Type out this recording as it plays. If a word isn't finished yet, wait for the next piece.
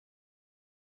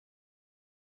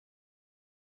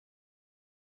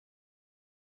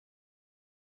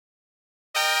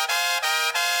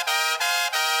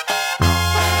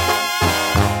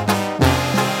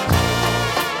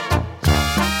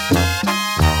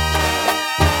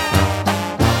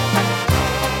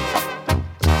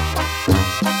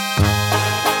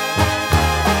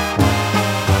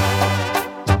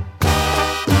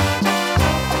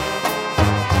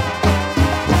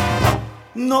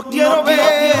No quiero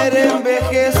ver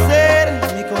envejecer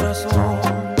mi corazón.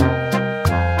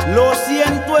 Lo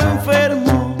siento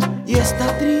enfermo y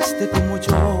está triste como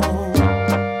yo.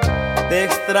 Te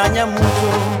extraña mucho,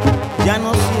 ya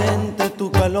no siente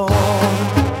tu calor.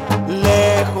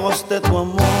 Lejos de tu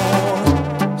amor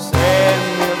se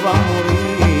me va a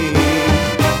morir.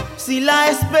 Si la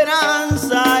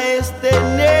esperanza es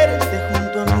tenerte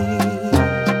junto a mí,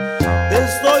 te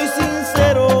soy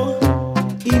sincero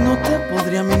y no te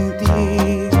podría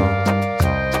mentir.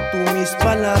 Tú mis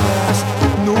palabras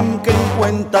nunca en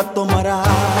cuenta tomarás,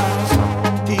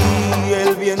 y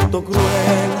el viento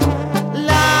cruel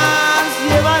las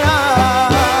llevará.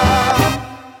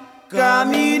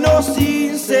 Caminos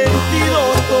sin sentido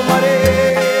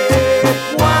tomaré,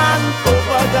 ¿cuánto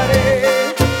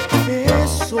pagaré?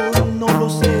 Eso no lo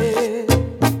sé.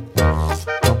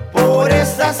 Por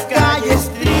esas calles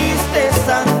tristes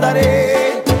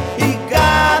andaré, y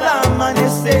cada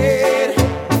amanecer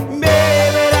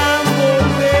me verán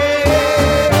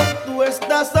volver. Tú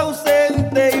estás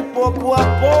ausente y poco a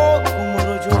poco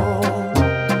muero yo,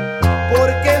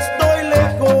 porque estoy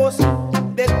lejos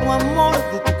de tu amor,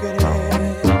 de tu querer.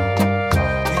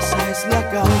 Esa es la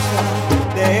causa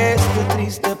de este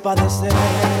triste padecer,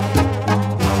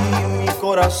 y mi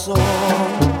corazón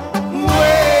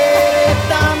muere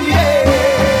también.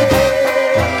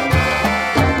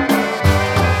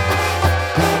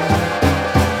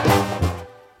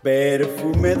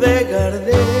 Perfume de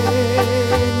gardenia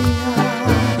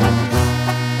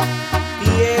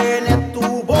tiene tu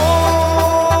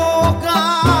boca,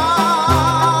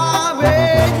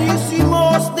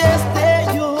 bellísimos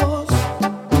destellos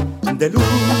de luz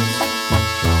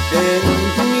en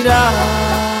tu mirada.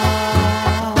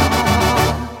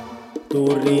 Tu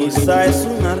risa es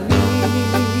una rima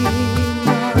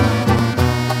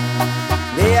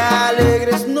de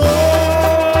alegres notas.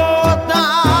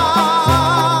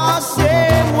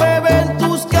 Se mueven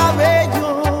tus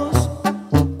cabellos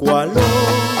cual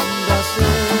ondas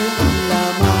en la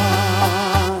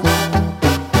mar.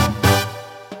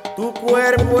 Tu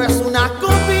cuerpo es una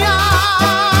copia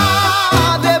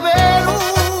de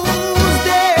Venus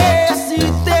de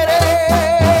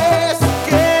Citeres,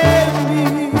 que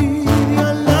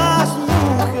envidian las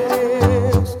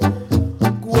mujeres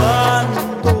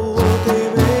cuando te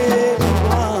ven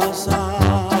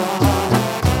pasar.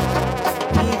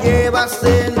 Y llevas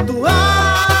en tu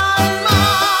alma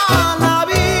la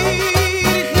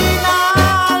virginal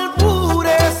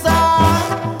pureza,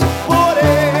 por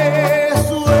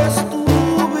eso es tu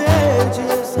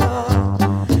belleza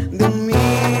de un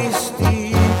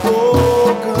místico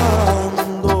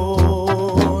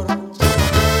candor.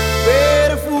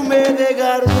 Perfume de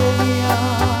gardenia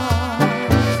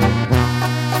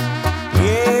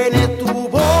tiene tu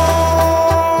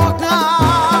boca,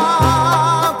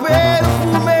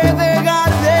 perfume de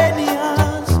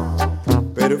gardenias,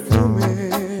 perfume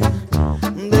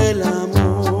del amor.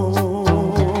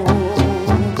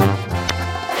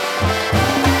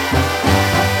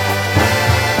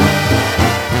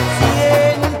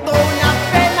 Siento una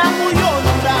pena muy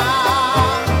honda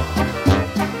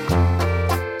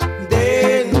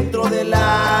dentro del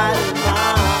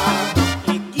alma,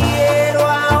 y quiero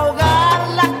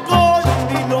ahogarla con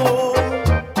vino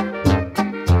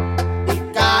y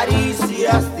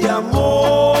caricias de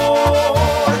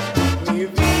amor. Mi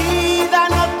vida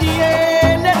no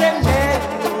tiene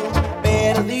remedio,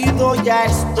 perdido ya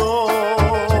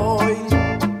estoy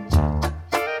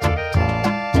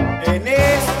en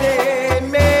este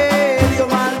medio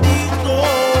maldito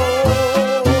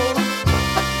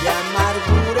de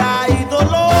amargura y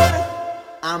dolor.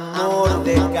 Amor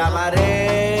de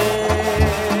cabaret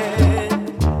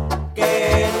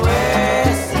que no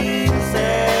es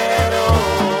sincero,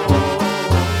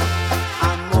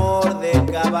 amor de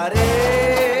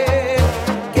cabaret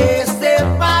que se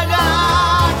paga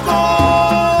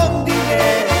con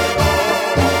dinero,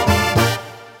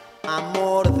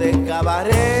 amor de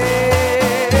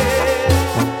cabaret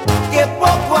que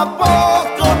poco a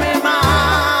poco me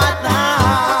mata.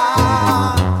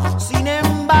 Sin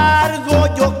embargo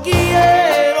yo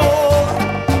quiero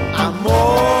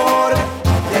amor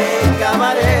de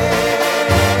cabaret.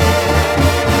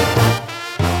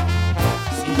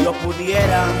 Si yo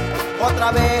pudiera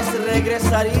otra vez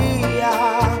regresaría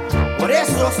por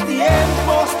esos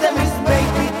tiempos de mis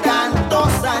 20 y tantos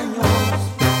años.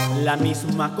 La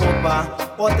misma copa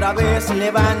otra vez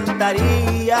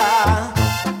levantaría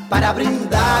para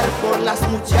brindar por las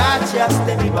muchachas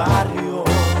de mi barrio.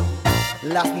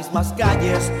 Las mismas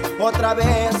calles otra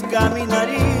vez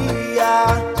caminaría,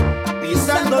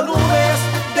 pisando nubes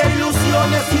de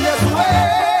ilusiones y de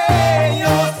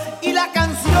sueños, y la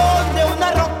canción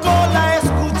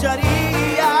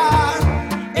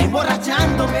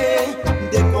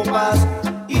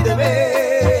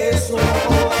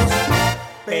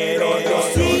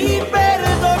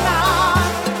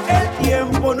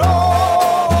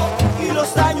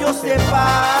años se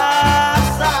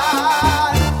pasan,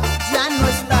 ya no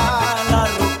está la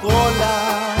rocola,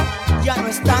 ya no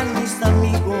están mis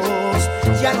amigos,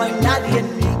 ya no hay nadie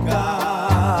en mi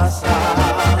casa.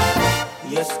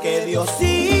 Y es que Dios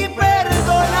sí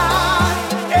perdona,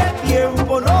 el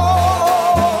tiempo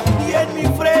no, y en mi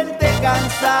frente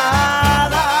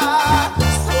cansada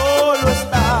solo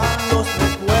están los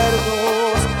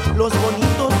recuerdos, los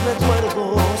bonitos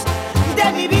recuerdos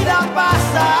de mi vida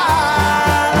pasada.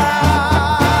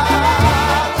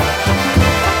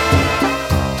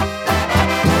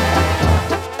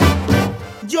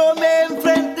 Yo me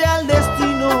enfrenté al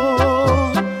destino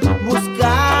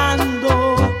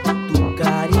buscando tu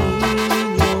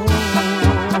cariño.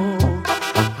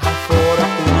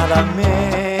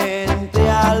 Afortunadamente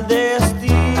al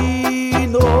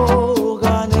destino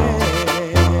gané.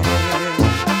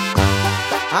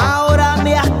 Ahora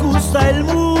me acusa el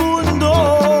mundo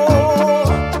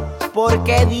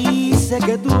porque dice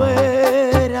que tú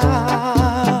eras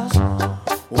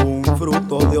un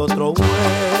fruto de otro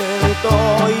huerto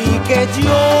y que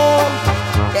yo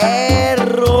te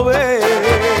robé.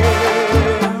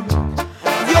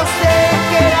 Yo sé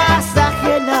que eras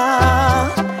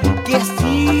ajena, que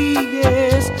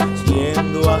sigues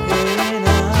siendo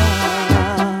ajena,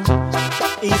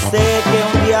 y sé que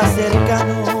un día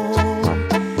cercano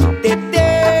te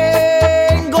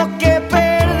tengo que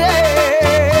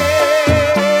perder,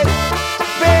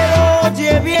 pero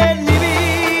llevé en mi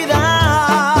vida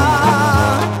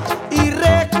y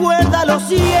recuérdalo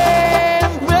siempre.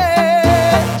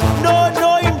 No,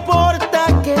 no importa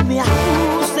que me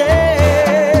acusen,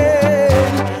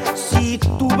 si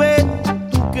tuve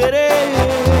tu querer.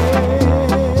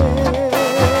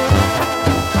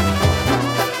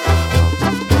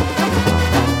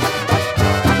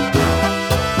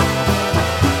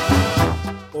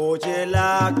 Oye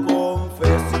la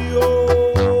confesión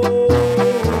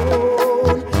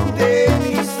de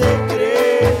mi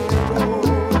secreto,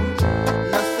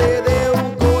 nace de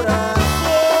un corazón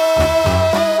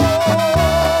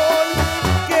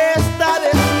que está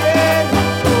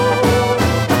desierto.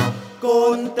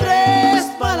 Con 3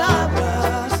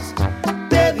 palabras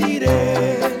te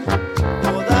diré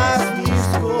todas mis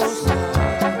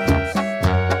cosas,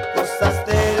 cosas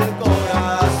del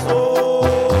corazón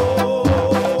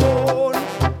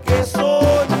que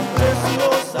son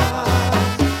preciosas.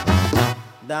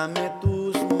 Dame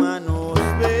tus manos,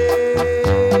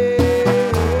 ven,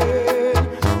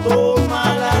 toma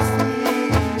las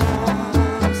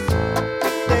mías,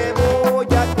 te voy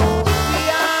a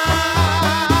confiar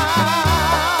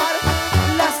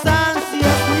las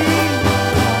ansias mías.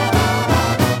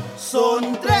 Son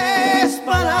 3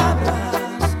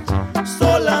 palabras,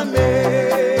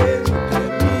 solamente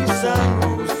mis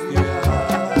angustias.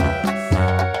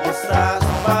 Esas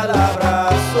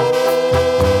palabras son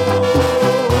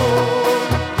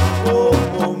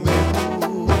como me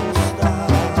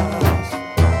gustas.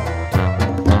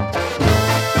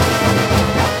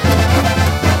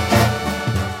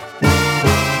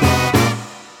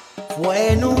 Fue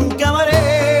en un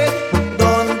cabaret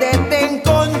donde te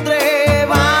encontré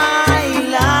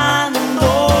bailando,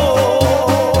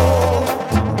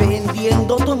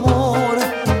 vendiendo tu amor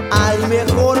al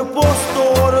mejor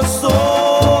postor,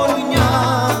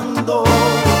 soñando.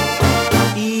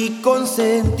 Y con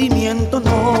sentimiento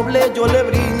noble yo le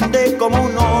brindé como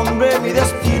un hombre mi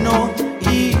destino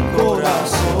y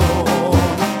corazón.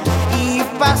 Y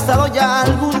pasado ya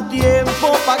algún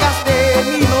tiempo pagaste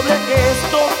mi noble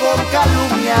gesto con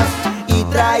calumnias y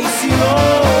traición.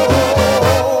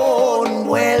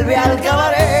 Vuelve al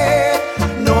cabaret,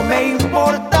 no me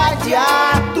importa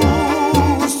ya tu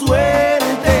suerte.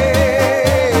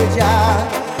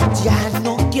 Ya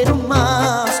no quiero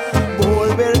más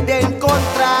volverte a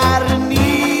encontrar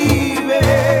ni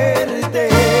verte.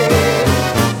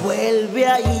 Vuelve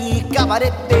ahí,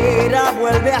 cabaretera,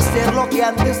 vuelve a ser lo que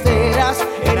antes eras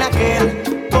en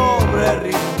aquel pobre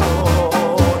rincón.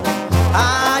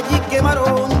 Allí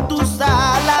quemaron tus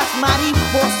alas,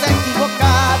 mariposa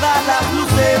equivocada, las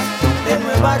luces de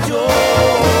Nueva York.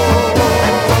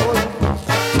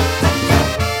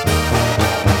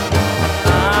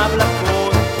 Habla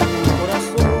con tu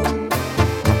corazón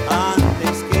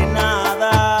antes que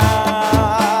nada,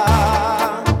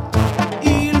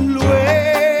 y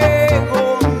luego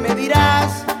me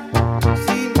dirás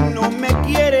si no me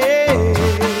quieres.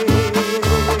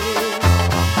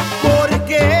 ¿Por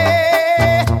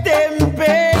qué te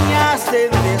empeñas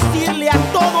en decirle a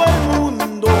todo el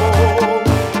mundo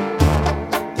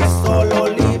que soy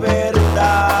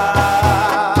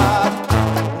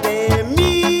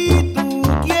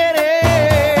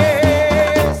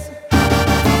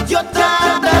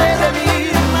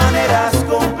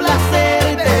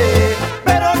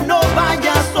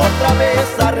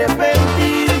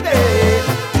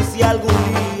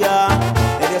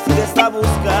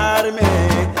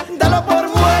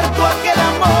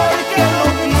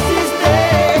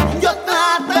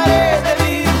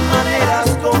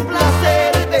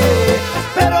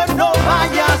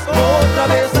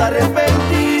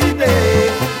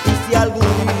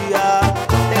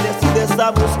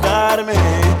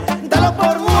dalo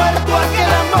por muerto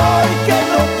aquel amor que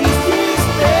no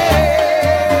quisiste.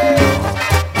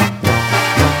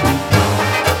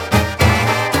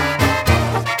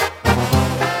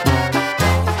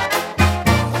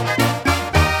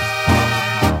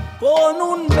 Con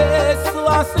un beso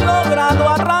has logrado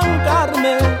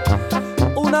arrancarme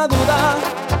una duda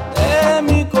de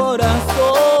mi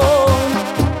corazón.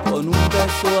 Con un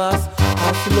beso has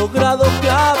logrado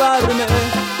clavarme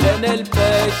en el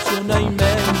pecho una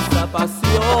inmensa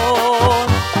pasión.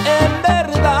 En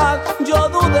verdad yo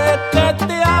dudé que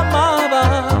te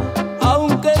amaba,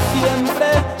 aunque siempre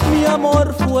mi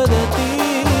amor fue de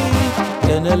ti.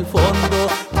 En el fondo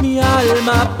mi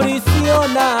alma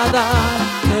aprisionada,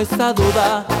 esa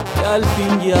duda que al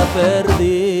fin ya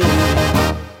perdí.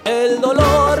 El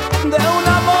dolor de un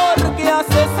amor que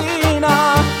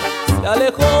asesina se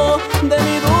alejó de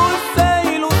mi dulce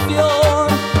ilusión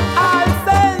al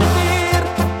sentir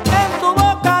en tu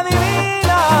boca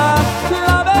divina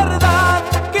la verdad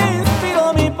que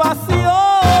inspiró mi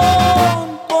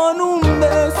pasión. Con un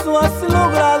beso has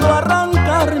logrado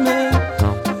arrancarme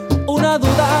una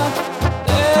duda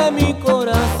de mi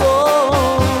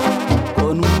corazón.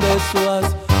 Con un beso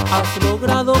has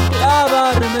logrado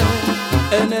clavarme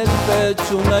en el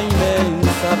pecho una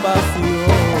inmensa pasión.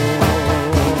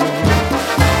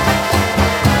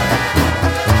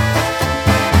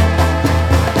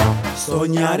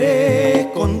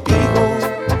 Soñaré contigo,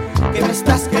 que me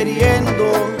estás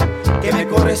queriendo, que me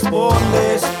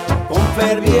correspondes con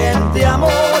ferviente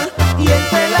amor. Y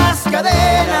entre las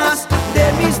cadenas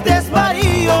de mis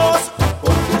desvaríos,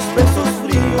 con tus besos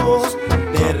fríos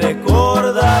te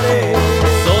recordaré.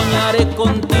 Soñaré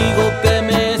contigo que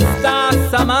me estás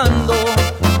amando,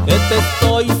 que te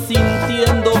estoy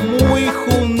sintiendo muy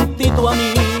juntito a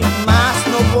mí. Mas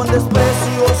no con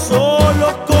desprecio, solo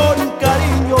con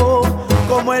cariño,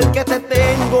 como el que te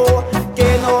tengo,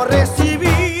 que no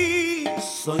recibí.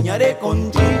 Soñaré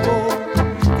contigo,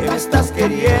 que me estás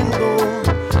queriendo,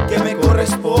 que me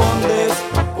correspondes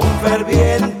con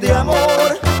ferviente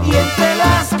amor. Y entre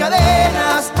las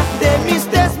cadenas de mis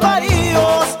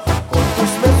desvaríos, con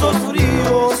tus besos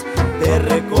fríos te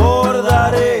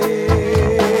recordaré.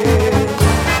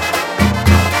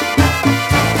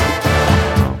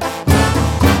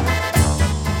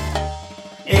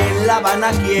 En La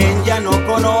Habana, quien ya no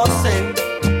conoce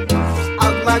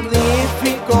al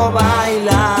magnífico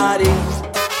bailarín,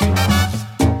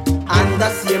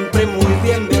 anda siempre muy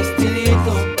bien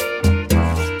vestidito,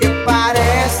 que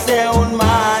parece un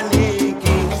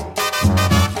maniquí.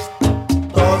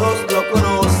 Todos lo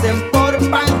conocen por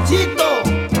Panchito,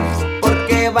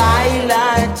 porque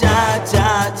baila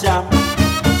cha-cha-cha.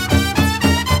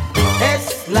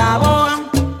 Es la boa,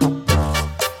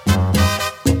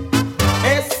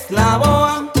 es la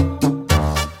boa,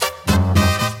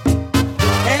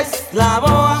 es la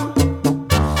boa,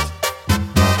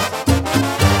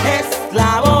 es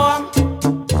la boa.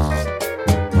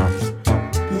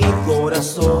 Mi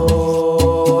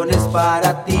corazón es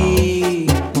para ti,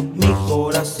 mi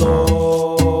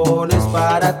corazón es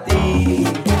para ti,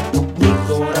 mi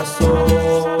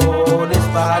corazón es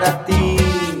para ti,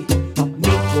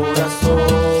 mi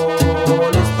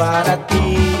corazón es para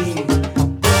ti.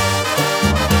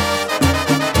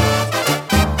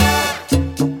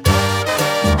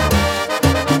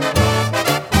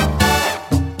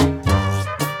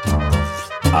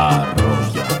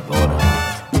 Arrolladora.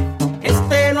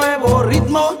 Este nuevo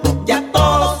ritmo ya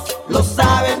todos lo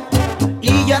saben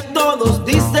y ya todos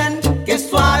dicen que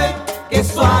suave, que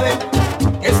suave.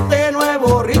 Este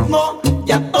nuevo ritmo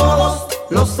ya todos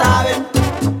lo saben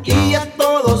y ya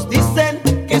todos dicen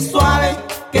que suave,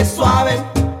 que suave.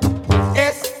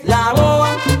 Es la boa,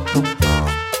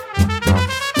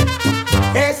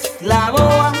 es la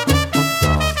boa,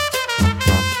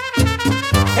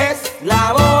 es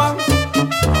la boa,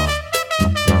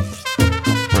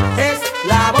 es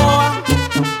la boa.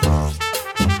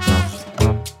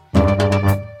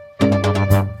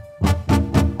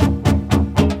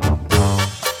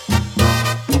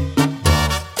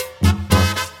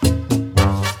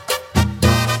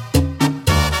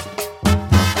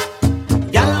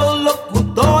 Ya los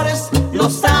locutores lo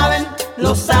saben,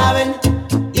 lo saben,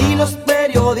 y los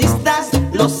periodistas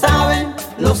lo saben,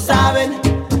 lo saben.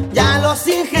 Ya los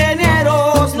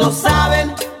ingenieros lo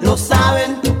saben, lo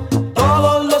saben.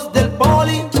 Todos los del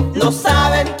poli lo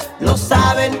saben, lo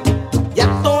saben. Ya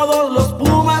todos los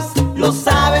pumas lo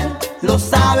saben, lo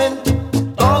saben.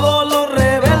 Todos los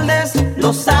rebeldes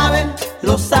lo saben,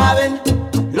 lo saben.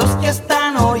 Los que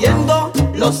están oyendo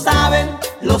lo saben,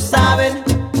 lo saben.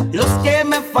 Los que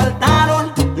me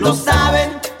faltaron lo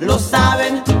saben, lo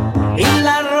saben. Y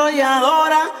la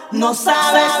arrolladora no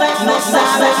sabes, no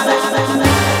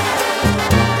sabes.